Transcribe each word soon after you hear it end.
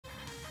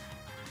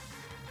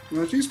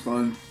No, she's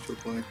fun to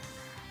play.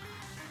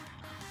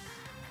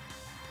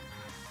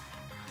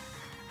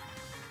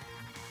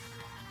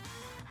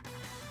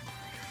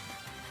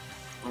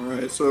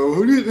 Alright, so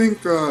who do you think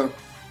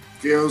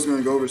Gayo's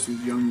gonna go versus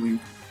Young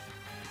Link?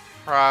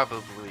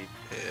 Probably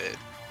Pit.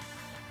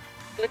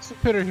 It's a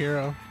Pit or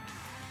Hero.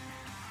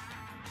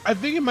 I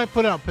think he might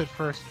put out Pit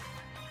first.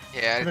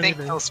 Yeah, I think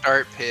he'll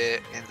start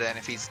Pit, and then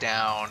if he's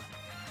down,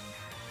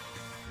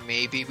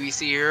 maybe we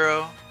see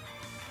Hero.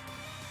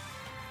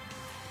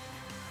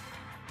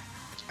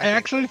 I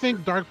actually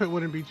think Dark Pit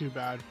wouldn't be too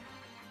bad.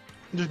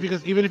 Just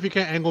because even if you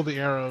can't angle the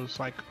arrows,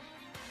 like,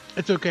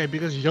 it's okay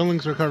because Young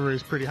Link's recovery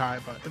is pretty high,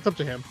 but it's up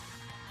to him.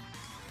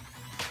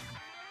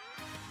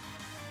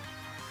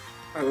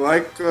 I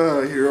like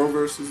Hero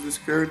versus this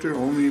character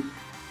only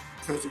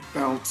because of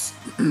bounce.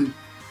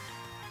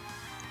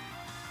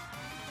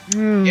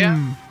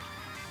 Yeah.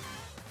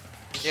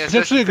 Yeah, it's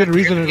actually a good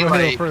reason to go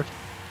Hero first.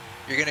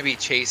 You're going to be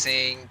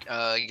chasing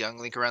Young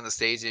Link around the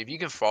stage, and if you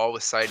can fall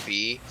with side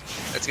B,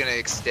 that's going to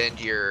extend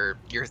your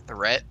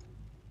threat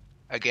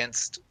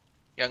against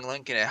Young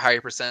Link, and at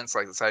higher percents,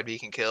 like the side B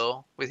can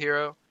kill with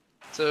Hero.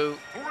 So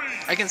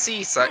I can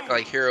see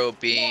like Hero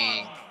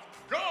being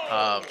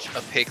a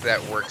pick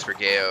that works for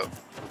Gayo.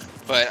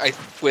 But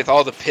with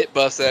all the Pit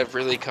buffs that have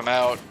really come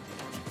out,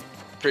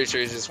 pretty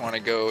sure you just want to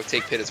go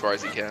take Pit as far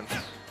as you can.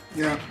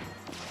 Yeah.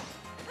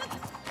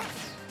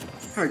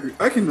 I agree.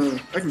 I can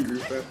agree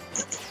with that.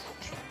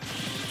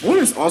 I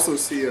want to also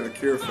see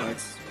Kira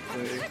Flex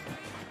play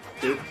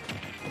Pit.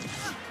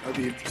 That'd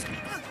be interesting.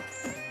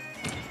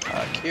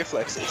 Kira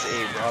Flex is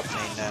a Rob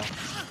main now.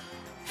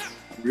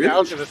 Really? Yeah, I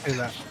was gonna say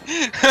that.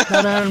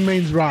 That man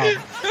means Rob.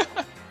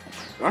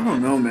 I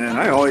don't know, man.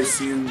 I always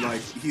see him like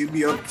he'd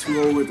be up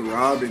 2-0 with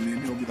Rob, and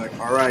then he'll be like,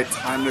 "All right,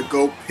 time to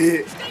go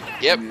Pit."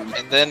 Yep,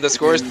 and then the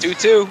score is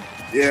 2-2.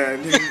 Yeah,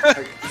 and then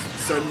like,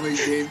 suddenly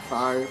game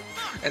 5.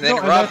 And then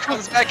Rob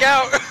comes back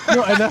out.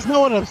 No, and that's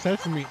not what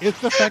upsets me. It's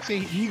the fact that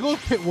he goes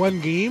Pit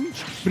one game,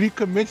 but he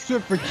commits to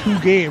it for 2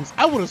 games.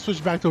 I would have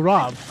switched back to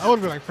Rob. I would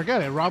have been like,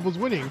 forget it. Rob was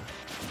winning.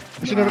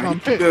 I should never gone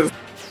Pit.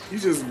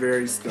 He's just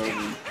very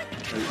stubborn.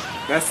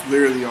 Like, that's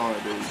literally all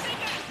it is.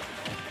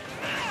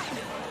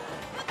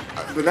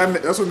 But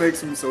that's what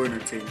makes him so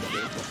entertaining.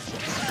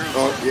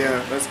 Oh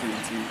yeah, that's good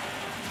too.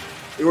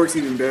 It works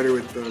even better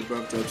with the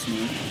buffed up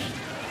smash.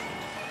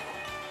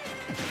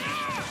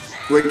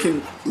 Wait,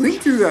 can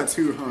Link do that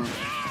too, huh?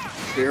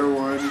 Bear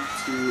 1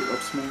 to up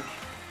smash?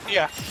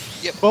 Yeah.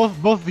 Yep.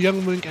 Both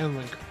Young Link and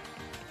Link.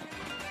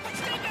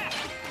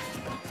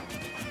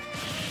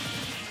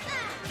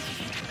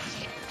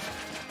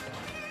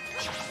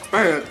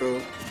 Try that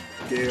though,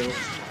 Gayo.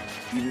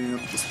 Evening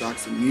up the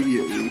stocks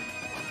immediately.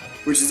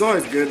 Which is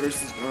always good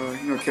versus,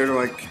 character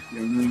like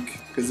Young Link.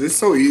 Because it's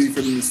so easy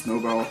for them to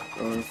snowball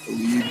the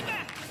lead.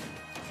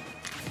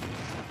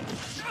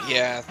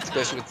 Yeah,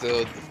 especially with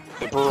the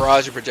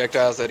barrage of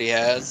projectiles that he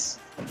has.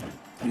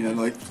 Yeah,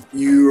 like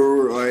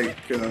you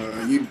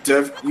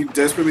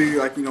desperately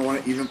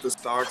want to even up the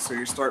stocks, so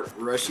you start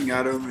rushing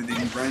at him, and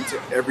then you run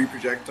into every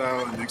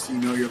projectile, and next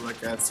thing you know, you're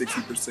like at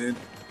 60%.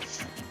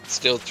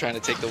 Still trying to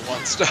take the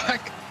 1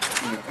 stock.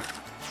 Yeah.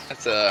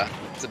 It's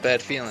a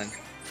bad feeling.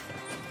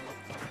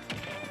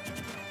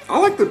 I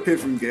like the Pit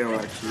from Gayo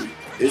actually.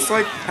 It's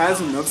like has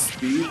enough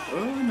speed.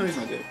 Oh no, he's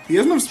not dead. He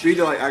has enough speed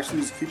to like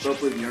actually just keep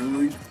up with Young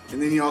Link,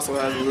 and then he also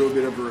has a little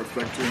bit of a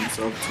reflector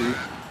himself too.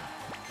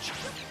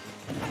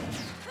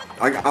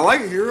 I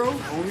like Hero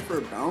only for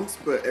a bounce,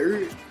 but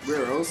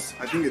everywhere else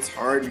I think it's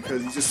hard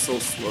because he's just so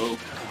slow.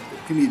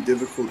 It can be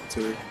difficult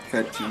to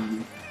catch Young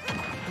Link.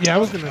 Yeah, I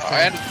was gonna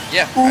say.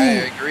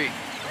 I agree.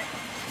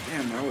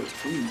 Damn, that was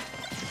clean.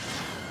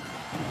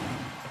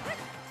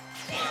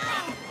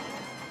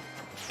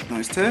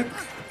 Nice tech.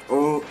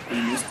 Oh,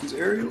 he missed his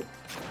aerial.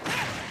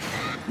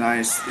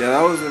 Nice. Yeah,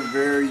 that was a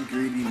very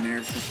greedy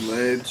nerf with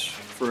ledge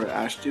for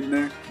Ashton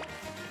there.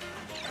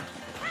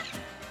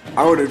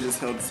 I would have just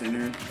held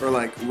center or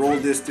like roll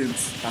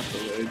distance at the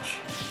ledge.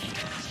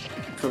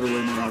 Cover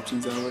way more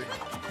options that way.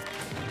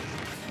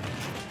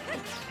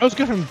 I was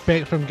good from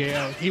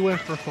Gayo. He went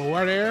for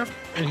forward air,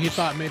 and he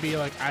thought maybe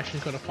like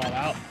Ashton could have fall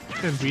out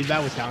and read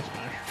that with down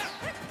smash.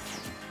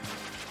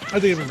 I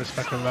think even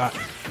respect for that.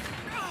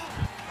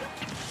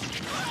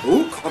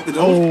 Oh, caught the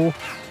dome.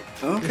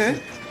 Oh. Okay.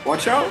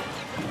 Watch out.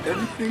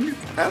 Everything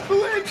at the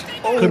ledge.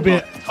 Oh, could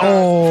be.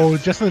 Oh,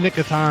 just in the nick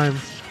of time.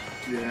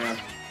 Yeah.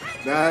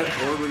 That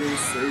orbital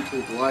saved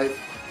his life.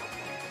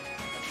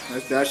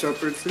 Nice dash up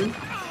for 2.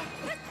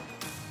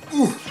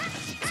 Ooh.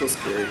 So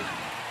scary.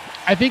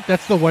 I think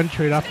that's the one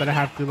trade-off that I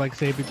have to like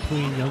say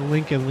between Young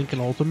Link and Link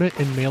in Ultimate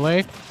in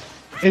Melee.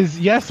 Is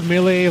yes,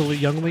 Melee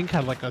Young Link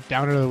had like a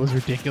downer that was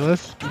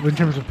ridiculous in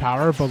terms of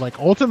power, but like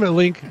Ultimate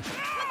Link,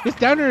 his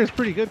downer is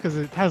pretty good because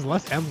it has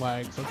less M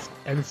lag,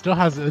 and it still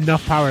has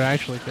enough power to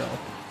actually kill.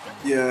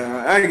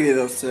 Yeah, I get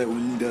upset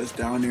when he does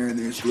down there and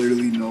there's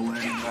literally no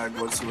landing lag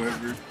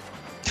whatsoever.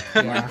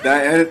 Yeah.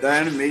 that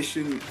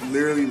animation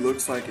literally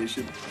looks like he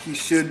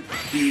should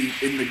be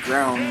in the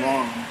ground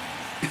long,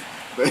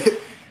 but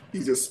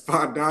he just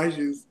spot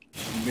dodges.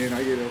 And then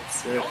I get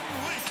upset.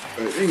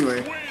 But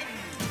anyway,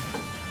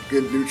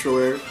 good neutral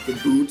air. The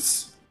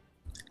boots.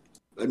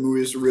 That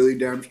move is really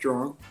damn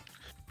strong.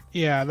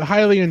 Yeah, the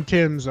Hylian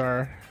Tims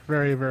are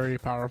very, very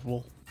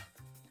powerful.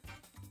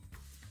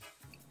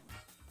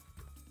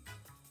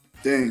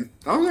 Dang,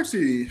 that was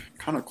actually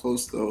kind of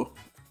close though.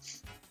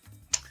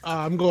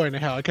 I'm going to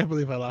hell. I can't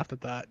believe I laughed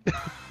at that.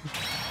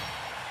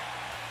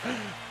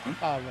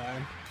 Oh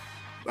man.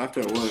 Laughed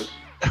at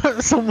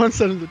what? Someone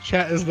said in the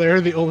chat, "Is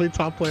Larry the only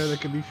top player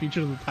that can be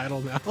featured in the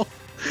title now?"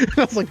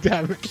 I was like,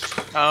 "Damn it!"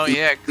 Oh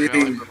yeah,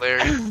 going for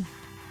Larry.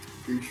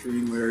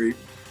 Featuring Larry.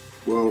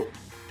 Well,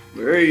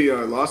 Larry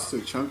lost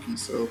to Chunky,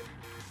 so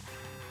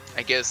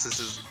I guess this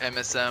is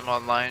MSM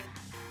Online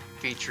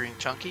featuring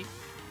Chunky.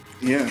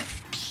 yeah,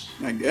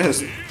 I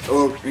guess.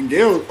 Oh, and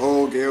Gayo.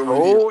 Oh, Gayo.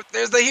 Oh,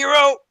 there's the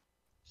hero.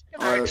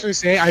 I actually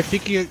say I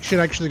think he should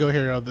actually go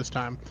hero this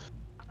time.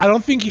 I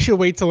don't think he should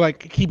wait to like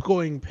keep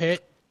going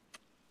pit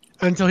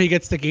until he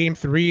gets to game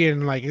 3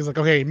 and like he's like,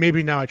 okay,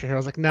 maybe now it's your hero. I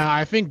was like, nah,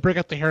 I think break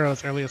up the hero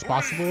as early as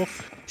possible.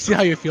 See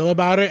how you feel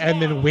about it,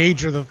 and then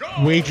wager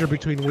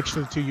between which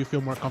of the two you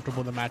feel more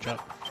comfortable in the matchup.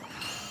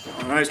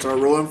 All right, start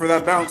rolling for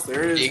that bounce.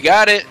 There it is. You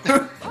got it.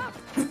 The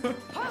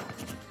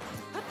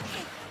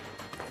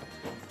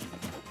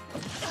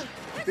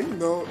thing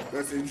though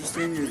that's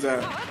interesting is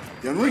that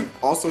Youngling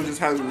also just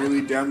has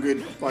really damn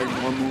good like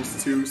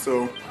normals too,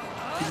 so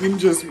he can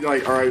just be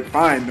like, all right,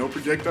 fine, no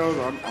projectiles,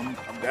 I'm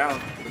down,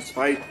 let's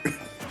fight.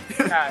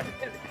 Yeah,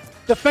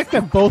 the fact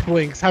that both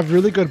links have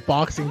really good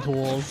boxing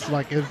tools,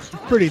 like it's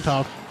pretty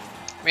tough.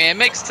 I mean, it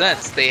makes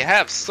sense. They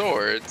have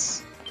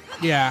swords.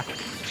 Yeah,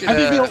 I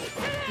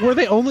think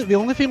the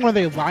only thing where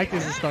they lack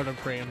is the startup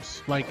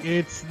frames. Like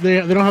it's they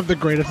don't have the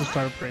greatest of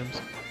startup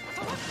frames.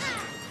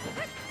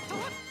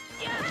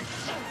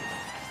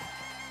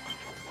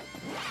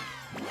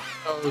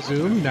 Oh,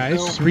 zoom,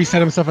 nice. Reset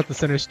himself at the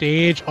center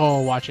stage. Oh,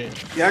 watch it.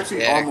 He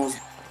actually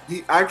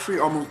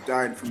almost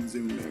died from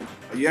zoom there.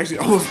 He actually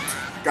almost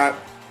got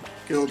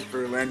killed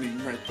for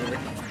landing right there.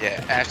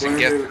 Yeah, Ashton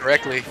guessed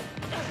correctly.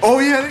 Oh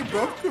yeah, they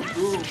buffed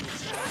Kaboom.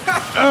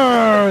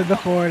 Oh, the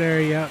forward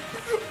air, yep.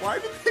 Why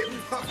did they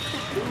buff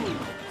Kaboom?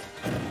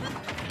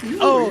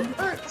 Oh,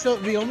 so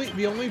the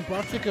only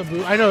buff to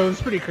Kaboom, I know it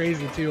was pretty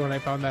crazy too when I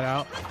found that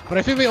out. But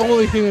I think the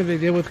only thing that they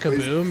did with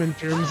Kaboom in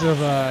terms of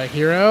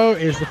hero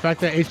is the fact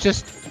that it's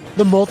just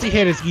the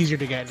multi-hit is easier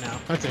to get now.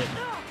 That's it.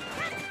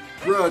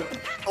 Bruh,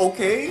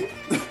 okay.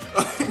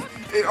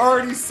 It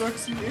already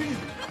sucks you in.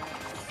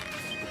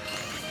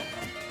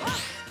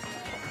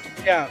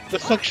 Yeah, the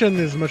suction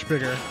is much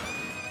bigger.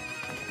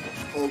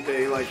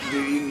 Okay, like,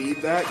 did he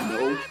need that?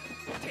 No.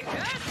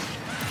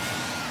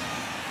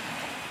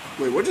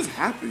 Wait, what just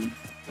happened?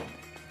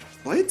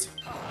 What?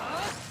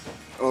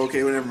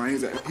 Okay, well, never mind.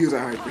 He was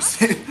at high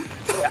percent.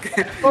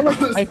 Okay.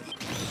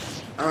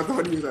 I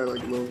thought he was at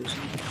like low.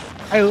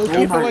 I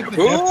feel like the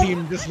dev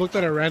team just looked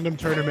at a random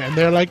tournament and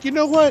they're like, you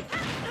know what?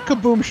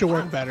 Kaboom should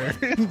work better.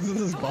 This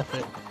is buff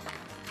it.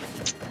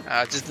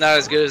 Just not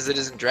as good as it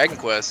is in Dragon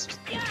Quest.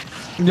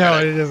 No,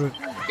 it isn't.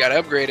 You gotta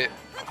upgrade it.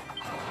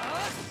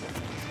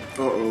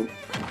 Uh-oh.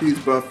 He's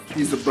buffed.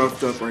 He's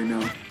buffed up right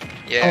now.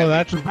 Yeah. Oh,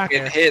 that's back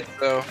getting there. hit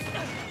though.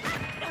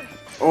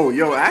 Oh,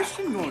 yo,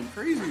 Ashton going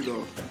crazy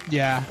though.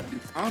 Yeah. These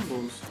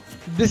combos.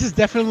 This is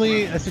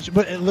definitely a situation,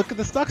 but look at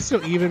the stock's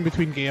still even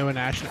between Gayo and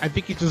Ashton. I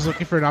think he's just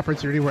looking for an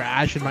opportunity where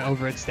Ashton might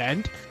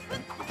overextend,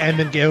 and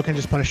then Gayo can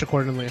just punish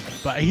accordingly.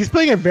 But he's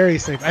playing it very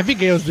safe. I think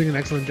Gayo's doing an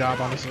excellent job,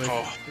 honestly.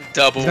 Oh,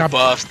 double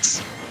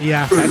buffs.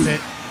 Yeah, that's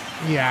it.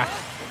 Yeah.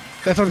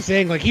 That's what I'm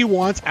saying. Like, he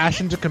wants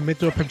Ashton to commit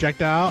to a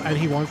projectile, and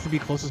he wants to be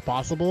close as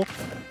possible,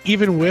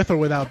 even with or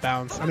without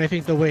bounce. And I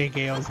think the way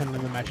Gayo's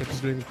handling the matchup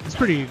is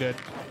pretty good.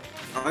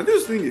 I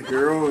just think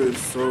Hero is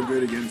so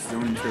good against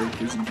zone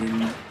characters in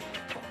general.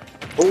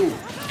 Oh,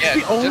 Yeah,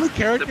 the only just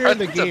character in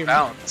the game.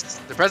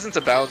 The presence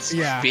of bounce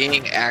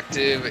being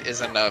active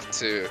is enough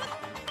to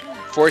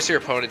force your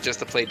opponent just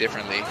to play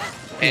differently.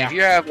 And if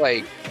you have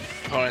like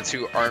opponents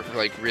who aren't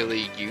like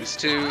really used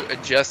to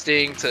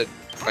adjusting to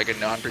like a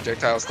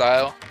non-projectile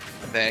style,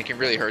 then it can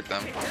really hurt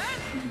them.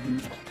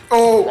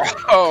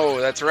 Oh,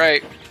 that's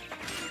right.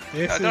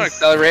 Don't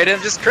accelerate him,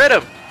 just crit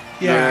him.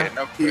 Yeah,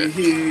 no crit.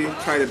 He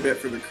tried a bet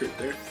for the crit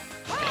there.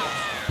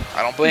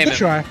 I don't blame him.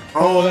 Try.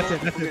 Oh, that's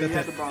it. Okay,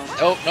 That's it.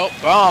 Nope,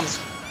 bombs.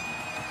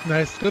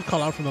 Nice, good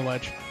call out from the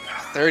ledge.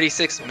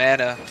 36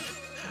 mana.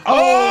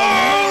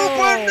 Oh,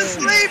 put him to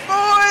sleep,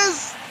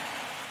 boys!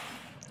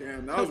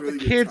 Damn, that was Put really the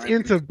good kids timing.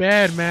 into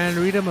bed, man.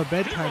 Read him a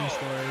bedtime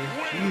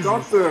story.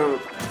 Drop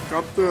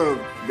Jesus.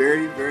 the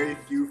very, very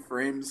few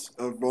frames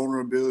of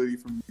vulnerability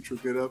from neutral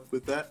get up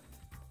with that.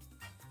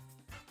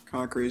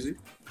 Kind of crazy.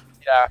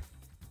 Yeah.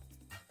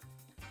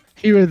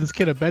 He read this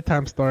kid a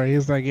bedtime story.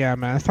 He's like, yeah,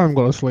 man, it's time to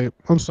go to sleep.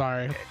 I'm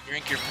sorry.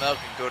 Drink your milk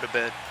and go to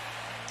bed.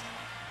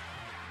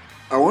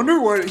 I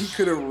wonder what he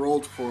could have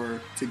rolled for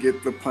to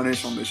get the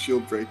punish on the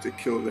shield break to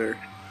kill there.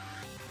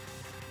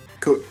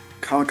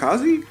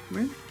 Kamikaze?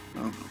 Man? I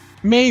don't know.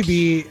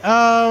 Maybe.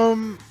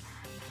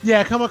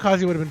 Yeah,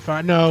 Kamikaze would have been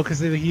fine. No, because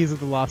he's at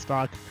the lost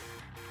stock.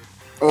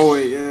 Oh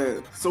wait, yeah.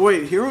 So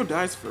wait, Hero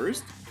dies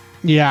first?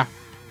 Yeah,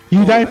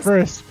 you Oh, die that's-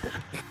 first.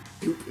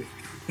 Stupid.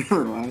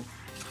 Never mind.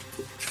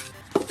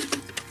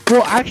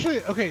 Well,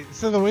 actually, okay.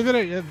 So the way that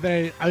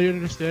I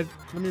understood.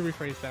 Let me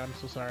rephrase that. I'm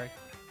so sorry.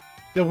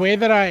 The way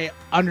that I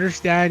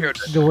understand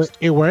the way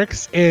it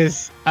works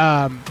is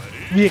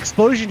the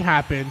explosion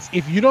happens.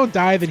 If you don't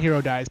die, then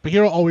Hero dies. But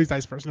Hero always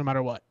dies first, no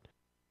matter what.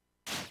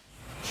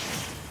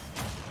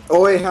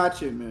 Oh wait,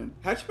 Hatchet Man.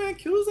 Hatchet Man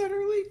kills that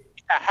early?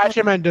 Yeah,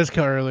 Hatchet Man does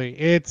kill early.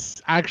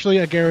 It's actually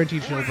a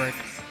guaranteed shield break.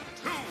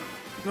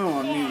 No,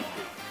 I mean,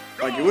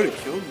 like it would have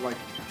killed like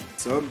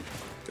sub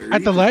 30.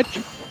 At the ledge?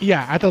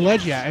 Yeah, at the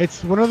ledge, yeah.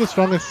 It's one of the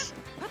strongest.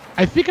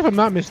 I think if I'm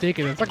not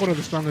mistaken, it's like one of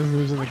the strongest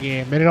moves in the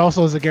game. And it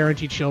also is a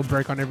guaranteed shield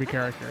break on every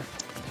character.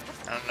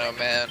 I don't know,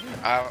 man.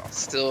 I'm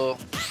still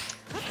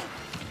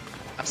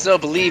a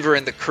believer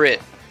in the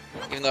crit,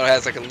 even though it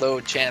has like a low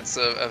chance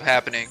of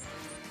happening.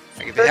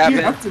 Like if it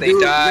happens, they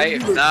die.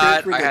 If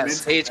not, I have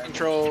stage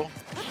control.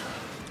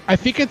 I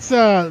think it's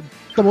the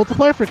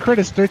multiplier for crit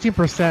is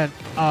 13%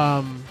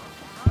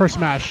 per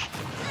smash.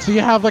 So you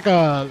have like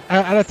out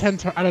of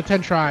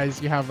 10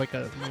 tries, you have like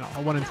a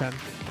 1 in 10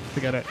 to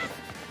get it.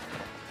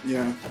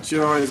 Yeah,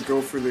 should always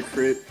go for the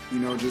crit,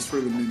 just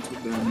for the mental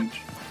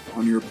damage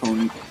on your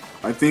opponent.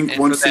 I think And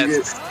once for you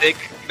get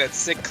that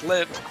sick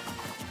clip,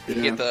 yeah.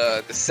 you get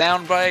the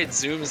sound bite,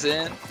 zooms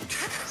in.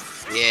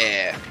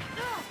 Yeah.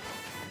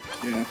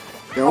 Yeah.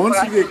 Yeah, once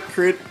you get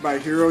crit by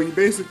Hero, you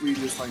basically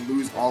just like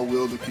lose all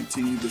will to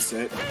continue the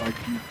set. Like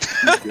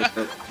he's good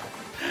at.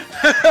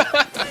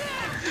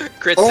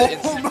 Crit's an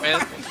instant win.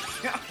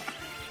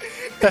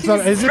 That's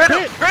not. Is it Crit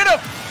crit? him! Crit him!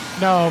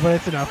 No, but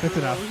it's enough. It's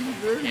enough.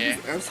 Yeah.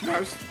 F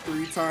smashed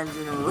 3 times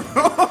in a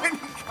row.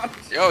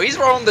 Yo, he's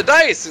rolling the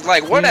dice. He's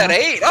like 1 out of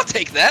 8. I'll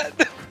take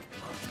that.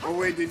 Oh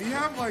wait, did he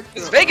have like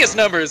It's Vegas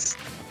numbers.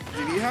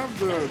 Did he have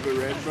the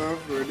red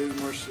buff where it is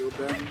more shield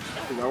damage?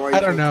 Is that why I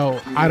don't know.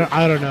 I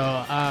don't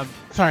know.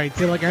 Sorry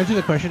to like answer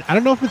the question. I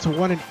don't know if it's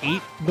 1 in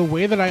 8. The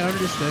way that I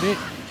understood it,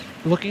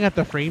 looking at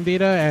the frame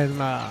data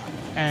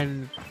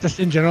and just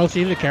in general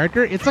seeing the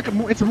character, it's like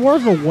it's more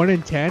of a 1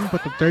 in 10,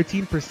 but the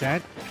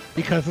 13%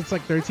 because it's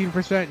like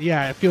 13%.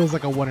 Yeah, it feels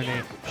like a 1 in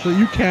 8. So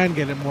you can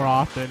get it more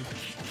often.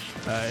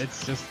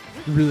 It's just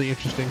really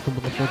interesting to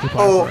look at the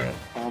multiplier for it.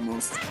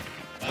 Almost.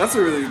 That's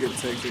a really good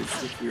tactic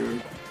if you're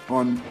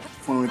on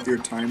fun with your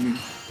timing,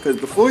 because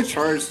the fully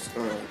charged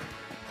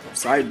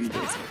side B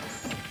does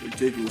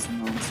ridiculous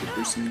amounts of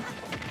percent,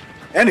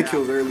 and it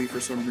kills early for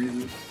some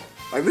reason.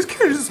 Like this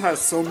character just has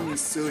so many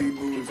silly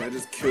moves that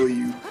just kill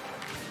you.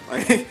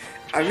 Like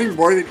I think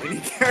more than any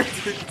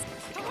character.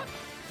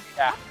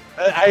 Yeah,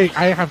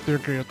 I have to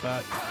agree with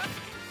that.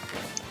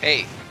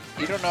 Hey,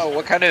 you don't know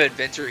what kind of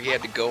adventure he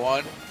had to go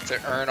on to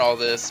earn all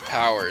this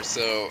power,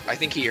 so I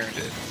think he earned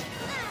it.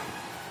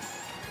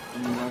 I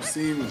mean, I've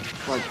seen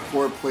like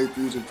 4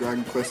 playthroughs of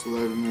Dragon Quest XI,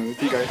 and I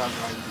think I have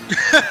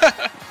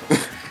an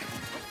idea.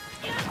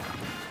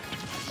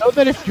 Know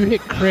that if you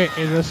hit crit,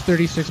 it does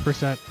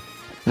 36%.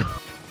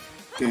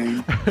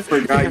 Dang, for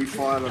a guy you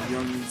fall out of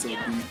young and so deep.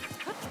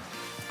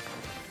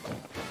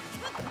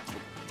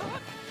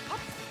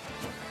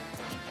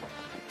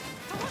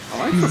 I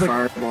like the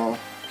fireball.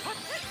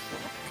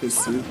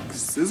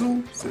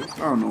 Sizzle? I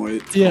don't know what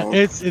it's called. Yeah,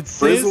 it's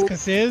Sizz,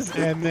 Kazizz,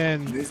 and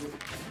then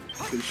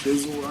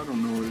Shizzle? I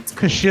don't know what it's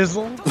called.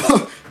 Kashizzle.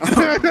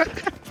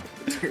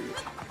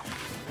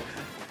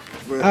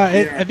 But,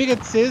 I think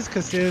it's Sizz,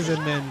 Kazizz,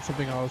 and then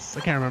something else. I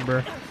can't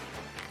remember.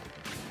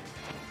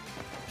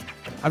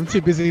 I'm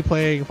too busy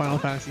playing Final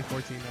Fantasy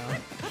 14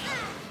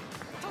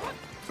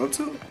 now. Up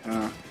to?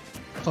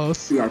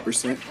 Close.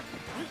 200%.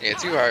 Yeah,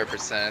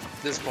 200%. At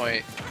this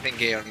point, I think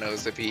Gayo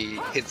knows if he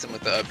hits him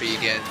with the up B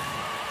again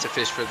to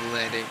fish for the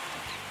landing.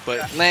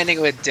 But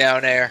landing with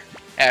down air,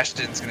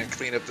 Ashton's gonna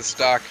clean up the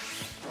stock.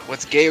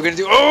 What's Gayo gonna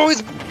do? Oh,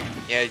 he's...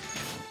 Yeah,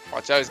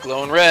 watch out, he's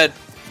glowing red.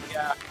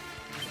 Yeah.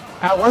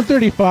 At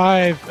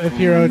 135, if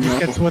Hero just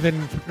gets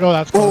within... Oh,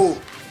 that's close.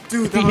 Oh,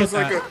 dude, that was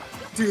like a...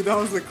 Dude, that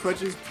was the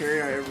clutchest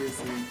parry I ever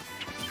seen.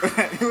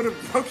 It would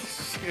have broke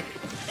his shit.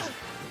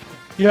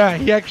 Yeah,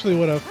 he actually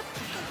would have.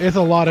 It's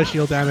a lot of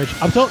shield damage.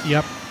 Up tilt?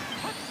 Yep.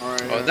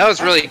 Alright. Oh, that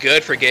was really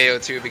good for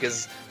Gayo too,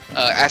 because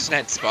Ashton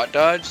had spot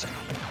dodged,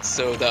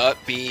 so the up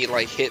B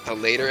like hit the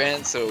later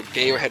end, so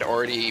Gayo had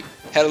already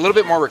had a little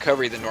bit more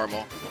recovery than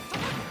normal.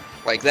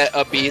 Like that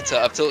up B to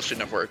up tilt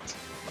shouldn't have worked.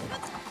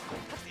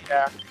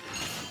 Yeah.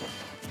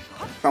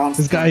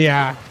 This guy,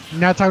 yeah.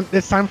 Now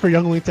it's time for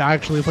Young Link to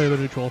actually play the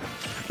neutral.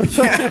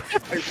 Yeah.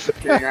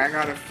 Okay, I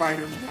gotta fight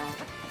him now.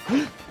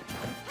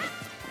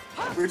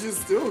 Which is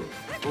still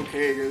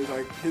okay, because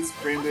like his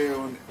frame data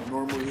on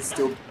normal is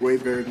still way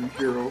better than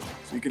Hero,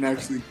 so you can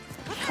actually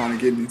kind of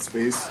get in his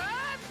face.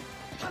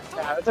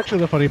 Yeah, that's actually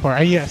the funny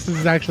part. And yes, this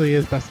is actually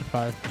his best of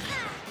 5.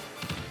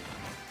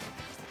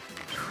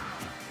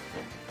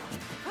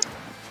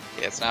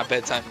 Yeah, it's not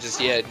bedtime just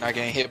yet. Not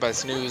getting hit by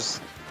snooze.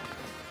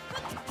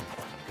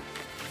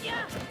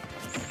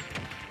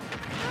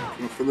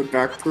 Go for the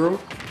back throw.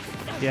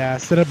 Yeah,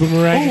 set up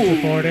boomerang into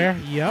Oh, forward air.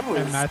 Yep, nice.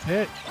 and that's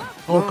it.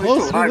 Oh, No,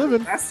 close. it's We're alive.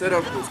 living. That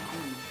setup was cool.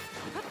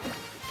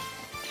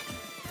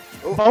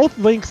 Both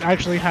links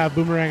actually have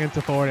boomerang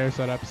into forward air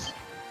setups.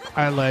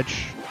 At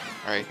ledge.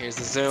 Alright, here's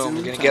the zoom. Zoom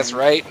You're gonna time. guess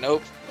right?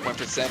 Nope. Went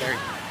for center.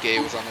 Gay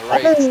was on the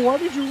right. Oh, why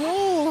did you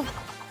roll?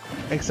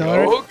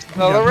 Accelerate. Go,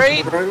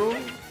 accelerate.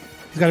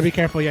 He's gotta be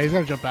careful. Yeah, he's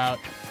gotta jump out.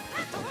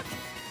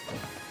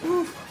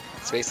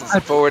 Spacing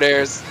some forward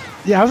airs.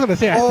 Yeah, I was gonna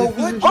say. Oh, I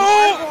think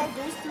what?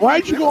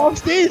 Why'd you go off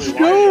stage? Why?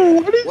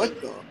 No.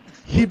 What the?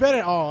 He bet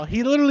it all.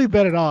 He literally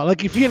bet it all.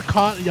 Like if he had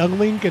caught Young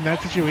Link in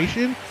that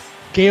situation,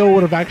 Gayo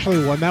would have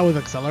actually won that with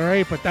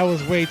accelerate. But that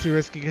was way too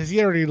risky because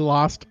he already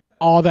lost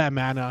all that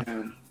mana.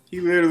 Man, he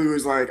literally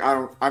was like,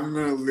 I'm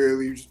gonna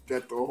literally just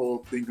bet the whole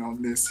thing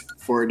on this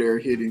for their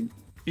hitting.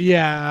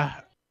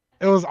 Yeah,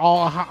 it was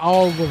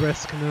all the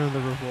risk and none of the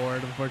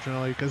reward,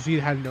 unfortunately, because he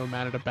had no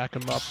mana to back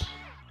him up.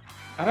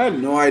 I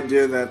had no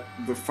idea that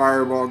the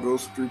fireball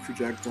goes through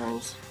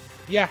projectiles.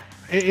 Yeah,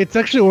 it's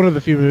actually one of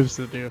the few moves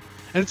to do,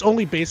 and it's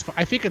only base.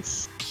 I think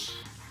it's.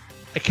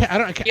 I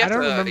don't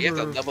remember. You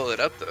have to level it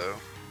up though.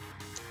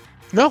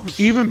 No,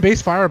 even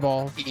base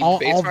fireball. Even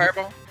base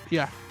fireball?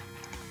 Yeah.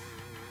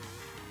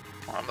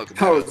 Oh, I'm looking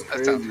That at was it.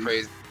 That sounds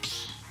crazy.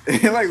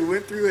 It like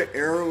went through the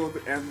arrow of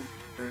the end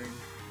thing.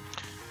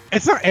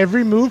 It's not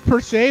every move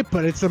per se,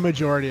 but it's the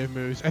majority of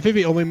moves. I think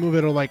the only move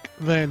it'll like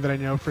land that I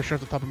know for sure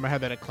off the top of my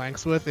head that it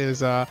clanks with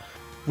is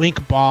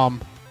Link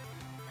Bomb.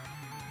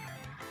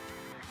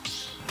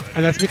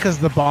 And that's because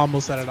the bomb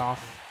will set it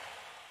off.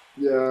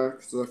 Yeah,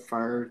 because of the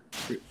fire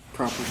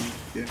property.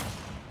 Yeah.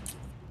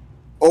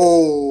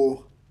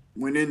 Oh,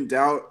 when in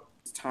doubt,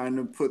 it's time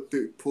to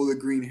pull the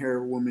green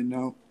hair woman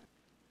out.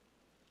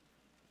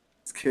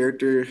 This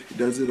character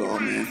does it all,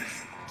 man.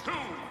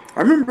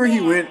 I remember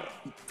he went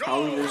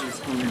Kali versus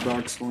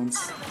Honeybox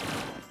once.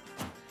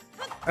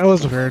 That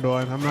was a weird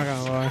one, I'm not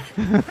gonna lie.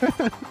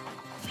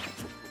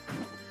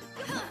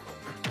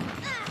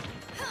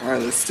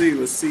 Alright, let's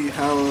see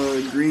how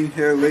a green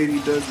hair lady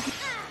does it.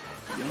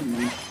 Young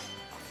Link.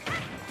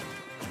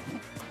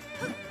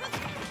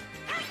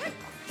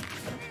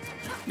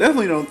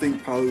 Definitely don't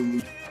think Palu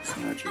loses this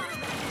matchup.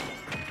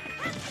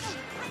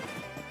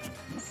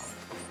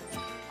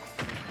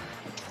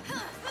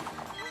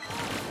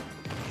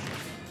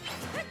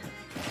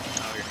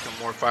 Oh, here come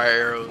more fire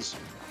arrows.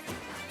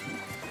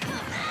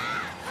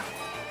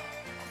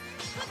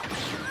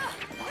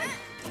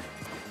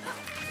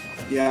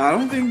 Yeah, I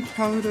don't think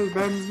Palu does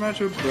bad in this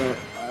matchup, but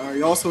I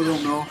also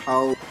don't know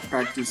how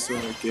practice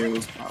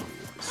Gayo's Palu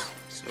is.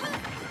 So.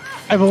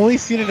 I've only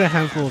seen it a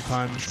handful of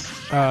times.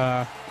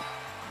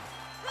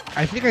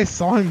 I think I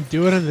saw him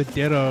do it in the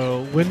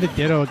Ditto, win the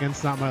Ditto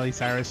against not Miley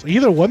Cyrus. He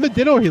either won the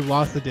Ditto or he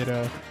lost the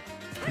Ditto.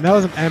 And that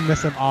was an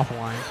MSM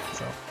offline,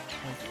 so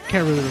I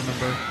can't really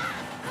remember.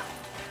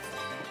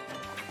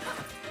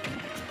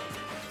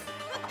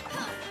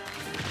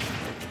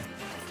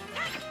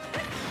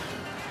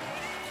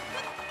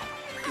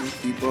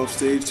 Keep off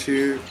stage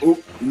here. Oh,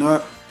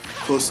 not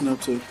close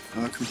enough to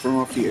confirm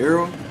off the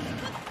arrow.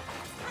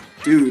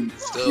 Dude,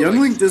 Still, Young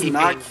like, Link does keeping-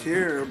 not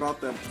care about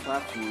that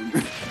platform.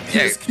 He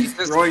Yeah, just keeps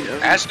because throwing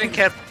everything. Ashton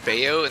kept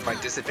Bayo in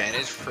like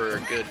disadvantage for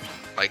a good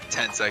like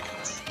 10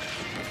 seconds.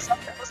 I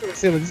was gonna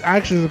say, but this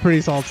actually is a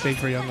pretty solid stage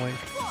for Young Link.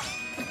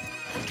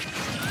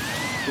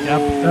 Yep,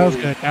 that was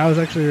good. That was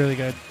actually really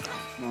good.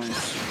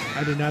 Nice.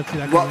 I did not see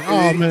that Well, coming. Oh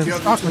and then man, he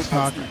jumped stock into was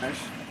stock. an up smash.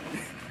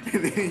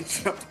 And then he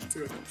jumped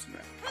into an up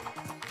smash.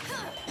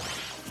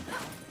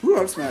 Who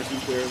up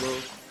smashes there though?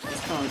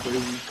 That's kind of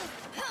crazy.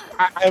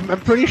 I'm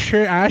pretty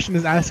sure Ashton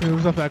is asking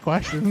himself that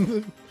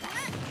question.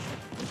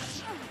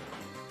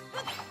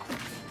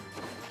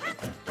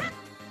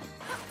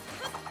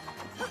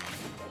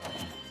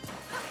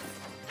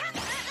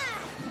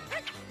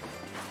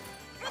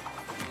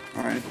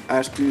 Alright,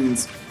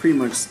 Ashton's pretty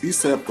much, he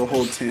set up the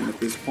whole 10 at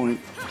this point.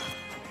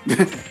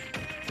 I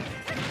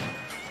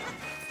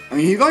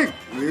mean, he like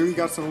really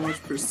got so much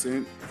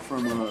percent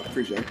from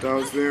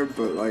projectiles there,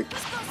 but like,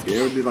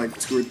 Gayo did like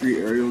 2 or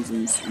 3 aerials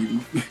and it's even.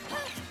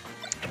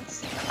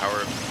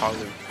 Power of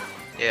Palu.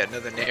 Yeah,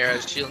 another Nair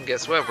as shield, and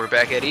guess what? We're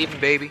back at even,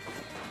 baby.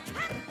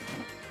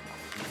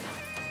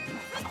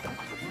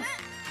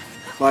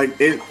 Like,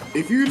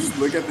 if you just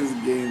look at this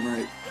game,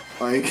 right,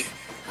 like,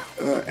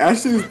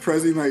 Ashton is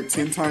pressing like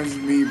 10 times as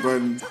many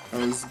buttons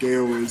as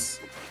Gayo is,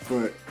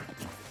 but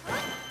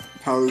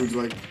Palu's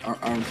like, I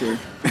don't care.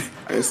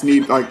 I just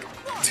need like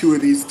 2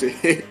 of these to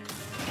hit.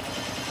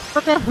 I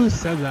forgot who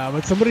said that,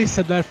 but somebody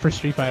said that for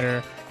Street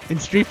Fighter. In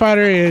Street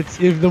Fighter, it's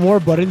if the more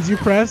buttons you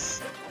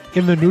press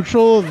in the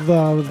neutral,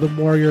 the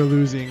more you're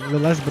losing. The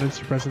less buttons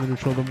you press in the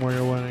neutral, the more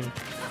you're winning.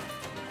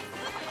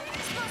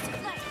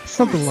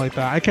 Something like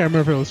that. I can't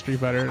remember if it was Street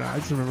Fighter or not. I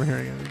just remember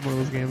hearing it in one of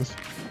those games.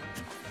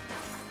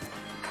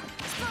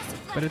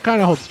 But it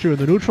kind of holds true. In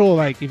the neutral,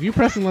 like, if you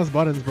press in less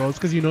buttons, bro, it's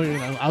because you know you're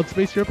going to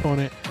outspace your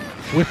opponent,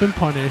 whip and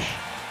punish,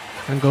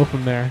 and go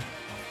from there.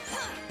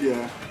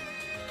 Yeah.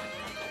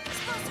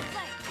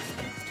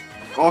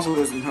 Also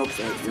doesn't help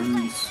that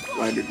Young's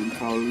lighter than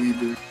Palu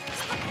either.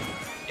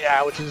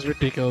 Yeah, which is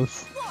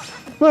ridiculous.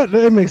 But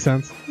it makes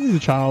sense. He's a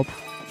child.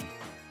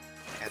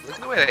 Yeah, look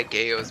at the way that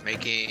Gayo is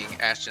making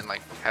Ashton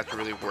like have to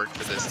really work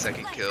for this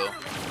second kill.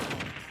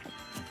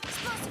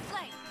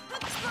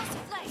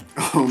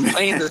 Oh man.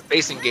 Playing the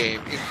spacing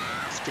game.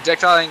 He's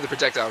projectiling the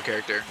projectile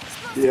character.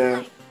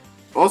 Yeah.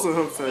 Also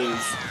helps that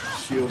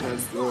his shield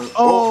has the.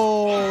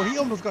 Oh, he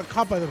almost got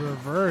caught by the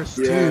reverse.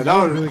 Yeah, too. That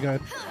was really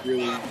good. That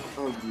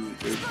was really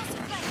good.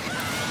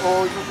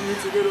 Oh, you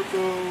need to get up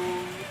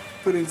though.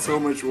 Put in so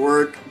much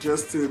work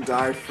just to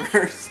die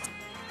first.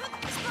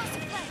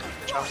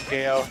 Jump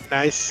Gayo.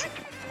 Nice.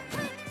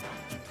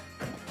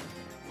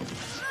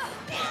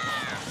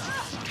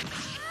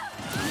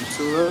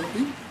 So that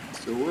beat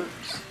still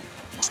works.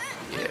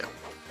 Yeah.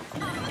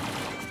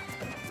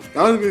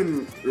 That would have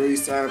been really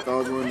sad if that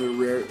was one of the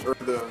rare or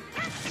the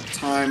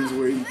times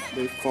where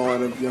they fall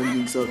out of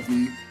Youngling's up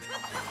B.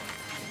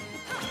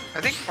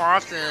 I think more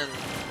often,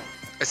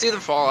 I see them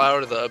fall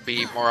out of the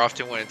B more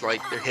often when it's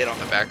like they're hit on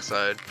the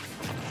backside.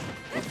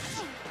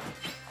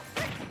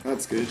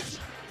 That's good.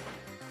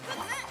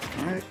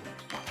 Alright.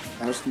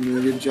 Ashton doing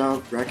a good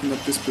job racking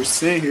up this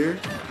percent here.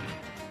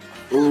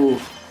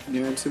 Oh,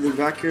 yeah, to the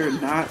back air,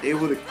 not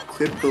able to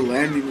clip the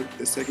landing with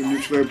the second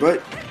neutral air,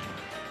 but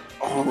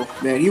oh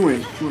man, he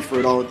went for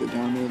it all with the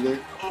down air there.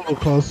 Oh,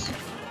 close.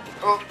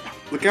 Oh,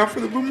 look out for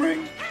the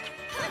boomerang.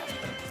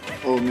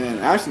 Oh man,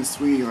 Ashton's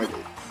swinging like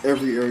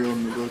every aerial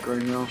in the book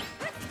right now.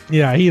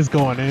 Yeah, he is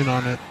going in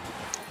on it.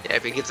 Yeah,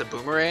 if he gets a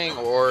boomerang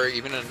or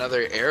even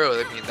another arrow,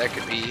 I mean, that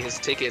could be his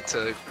ticket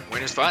to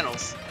winners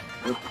finals.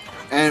 Yep.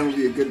 And it would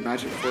be a good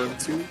matchup for him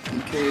too.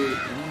 DK,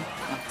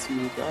 not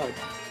too bad.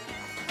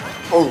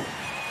 Oh,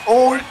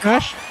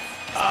 Gosh.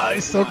 Ah,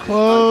 he's so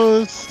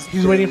close.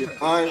 He's waiting for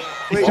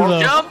wait, Oh,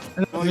 jump!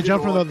 the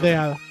jump from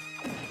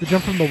the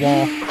jump from the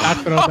wall.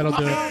 That'll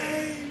do it.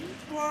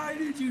 Why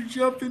did you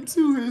jump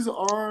into his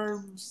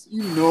arms?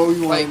 You know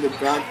you wanted the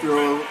back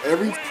throw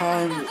every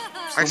time.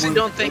 I actually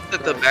don't think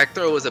that the back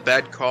throw was a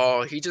bad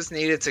call. He just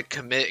needed to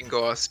commit and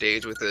go off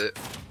stage with it.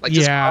 Like,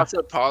 just cross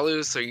up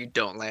Palu so you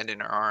don't land in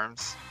her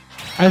arms.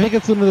 I think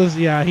it's one of those,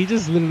 yeah, he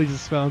just literally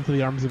just fell into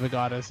the arms of a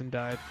goddess and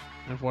died,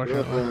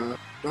 unfortunately.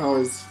 That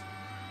was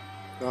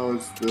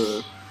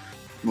the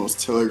most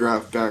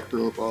telegraphed back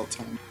throw of all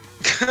time.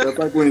 That's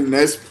like when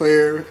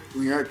when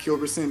you're at kill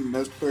percent,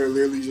 Ness player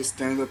literally just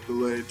stands up the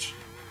ledge.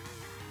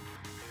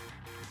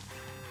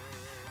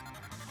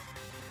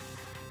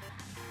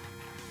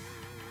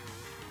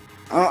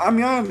 I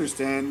mean, I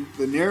understand.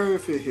 The Nair,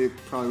 if it hit,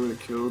 probably would have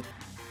killed.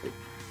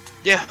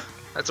 Yeah,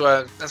 that's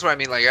what I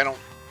mean. Like, I don't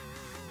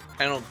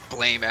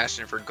blame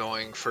Ashton for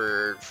going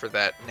for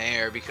that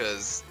Nair,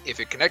 because if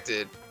it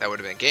connected, that would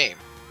have been game.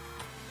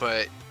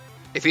 But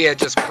if he had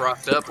just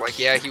crossed up, like,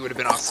 yeah, he would have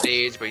been off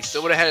stage, but he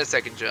still would have had a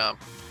second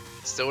jump.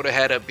 Still would have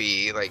had a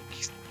B. Like,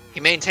 he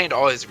maintained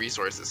all his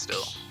resources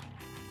still.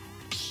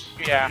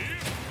 Yeah.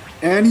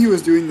 And he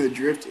was doing the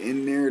drift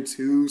in there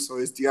too, so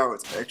his DI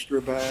was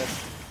extra bad.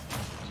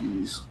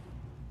 Jeez.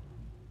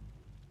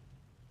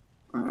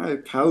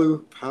 Alright,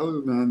 Palu,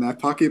 man. That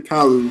pocket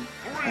Palu.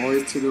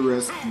 Always to the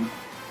rescue.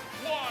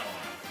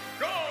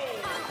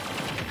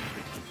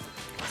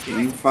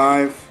 Game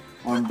 5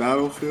 on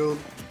Battlefield.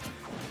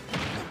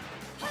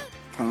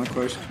 Kind of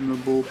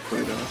questionable,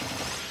 but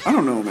I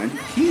don't know, man.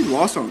 He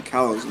lost on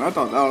Kalos, and I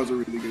thought that was a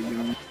really good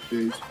young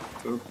stage.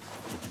 So.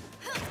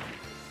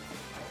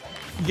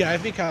 Yeah, I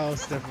think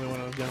Kalos definitely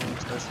one of the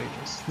best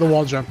stages. The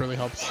wall jump really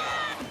helps.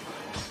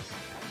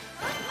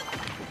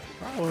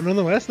 Oh,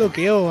 nonetheless, though,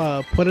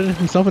 Gayo put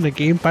himself in a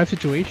Game 5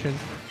 situation.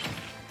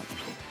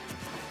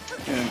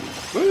 Yeah,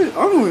 but I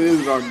don't know what it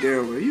is about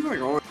Gayo, but he's like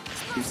always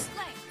these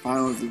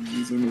finals of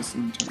these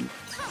MSM tournaments.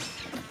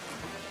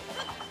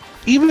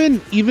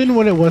 Even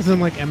when it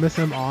wasn't like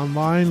MSM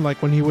online,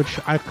 like when he would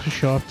actually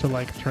show up to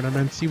like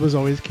tournaments, he was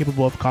always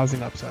capable of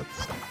causing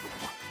upsets,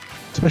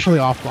 especially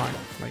offline.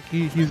 Like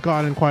he's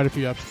gotten quite a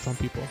few upsets on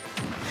people.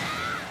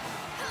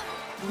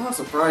 Not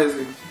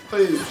surprising. He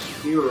plays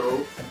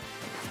hero.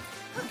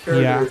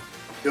 Character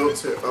built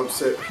to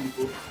upset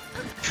people.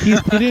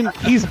 He's beaten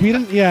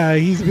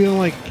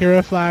like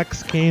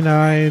Karaflax,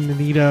 K9,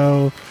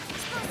 Nito.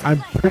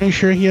 I'm pretty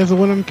sure he has a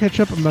win on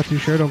Ketchup. I'm not too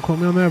sure. Don't quote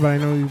me on that, but I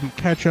know he beat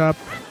Ketchup.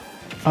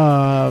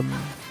 I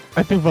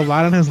think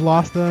Valadin has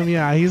lost them.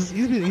 Yeah, he's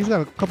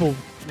got a couple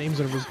names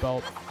under his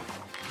belt.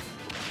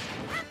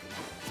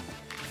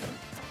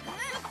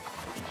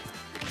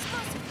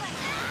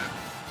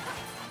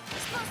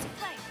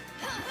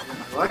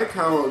 I like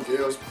how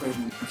Gayo's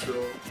playing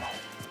neutral.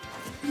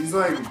 He's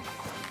like,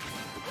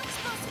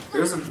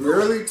 there's a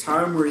rarely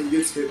time where he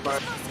gets hit by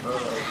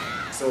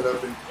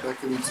setup and that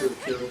can lead to a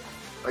kill.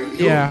 Like,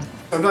 he'll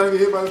sometimes get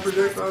hit by the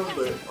projectiles,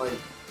 but like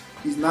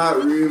he's not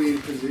really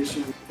in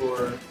position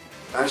for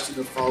Ashton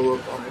to follow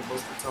up on it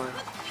most of the time.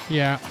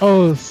 Yeah.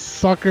 Oh,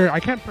 sucker! I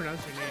can't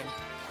pronounce your name.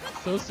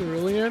 So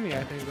Cerulean?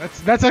 Yeah, I think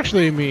that's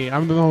actually me.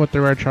 I'm the one with the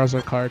rare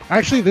Charizard card.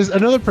 Actually, there's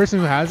another person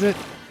who has it,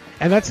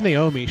 and that's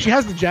Naomi. She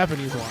has the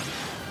Japanese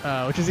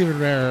one, which is even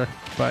rarer.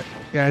 But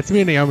yeah, it's me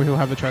and Naomi who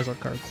have the Charizard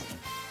cards.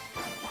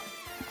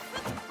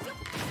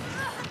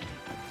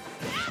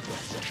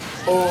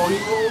 Oh, he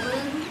rolled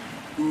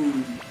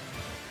in. Ooh,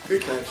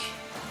 good catch.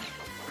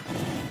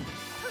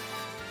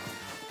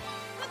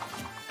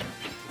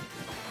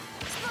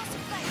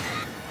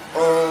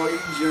 Oh, he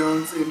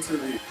jumps in into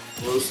the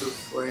explosive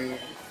flame.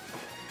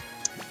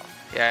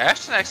 Yeah,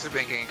 Ashton actually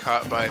been getting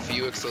caught by a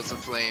few explosive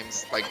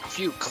flames, like a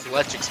few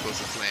clutch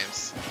explosive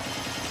flames.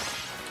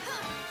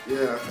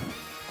 Yeah.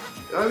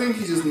 I think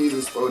he just needs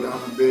to slow down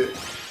a bit.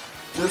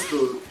 Just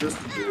a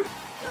bit.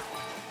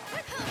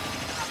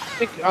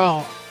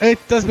 It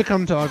does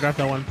become telegraphed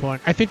at one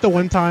point. I think the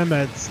one time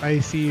that I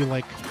see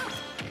like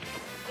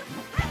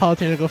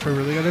Palutena go for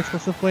really good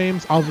explosive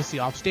flames, obviously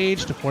off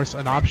stage to force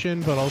an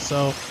option, but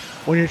also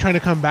when you're trying to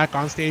come back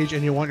on stage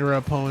and you want your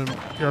opponent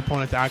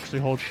to actually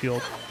hold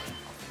shield.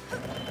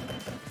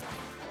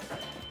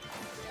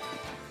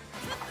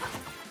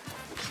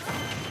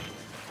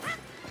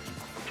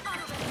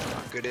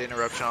 Good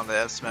interruption on the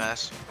F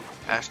smash.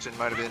 Ashton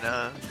might have been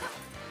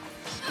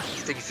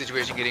sticky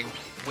situation getting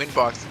wind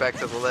boxed back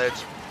to the ledge.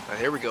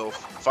 Here we go.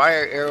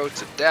 Fire arrow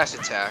to dash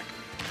attack.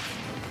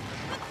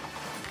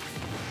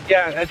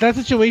 Yeah, at that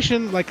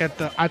situation, like at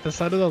the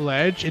side of the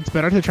ledge, it's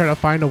better to try to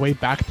find a way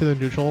back to the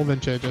neutral than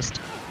to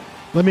just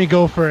let me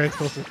go for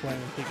explosive flame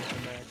and take it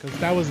from there, because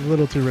that was a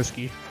little too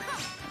risky.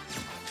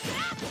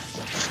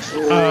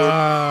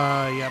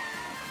 Yep.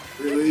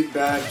 Really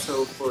bad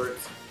teleport.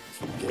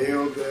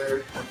 Gayo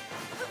there.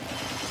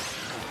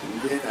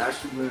 And again,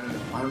 Ashton gonna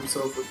find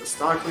himself with the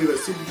stock lead.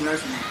 Let's see if he can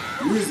actually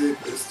use it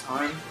this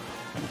time.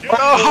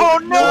 Oh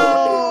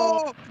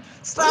no!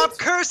 Stop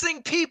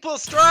cursing people,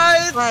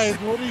 Strides! Guys,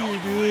 what are you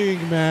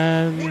doing,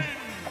 man? Wait,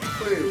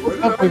 what What's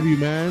did up I with you,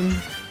 man?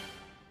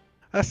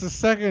 That's the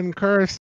second curse.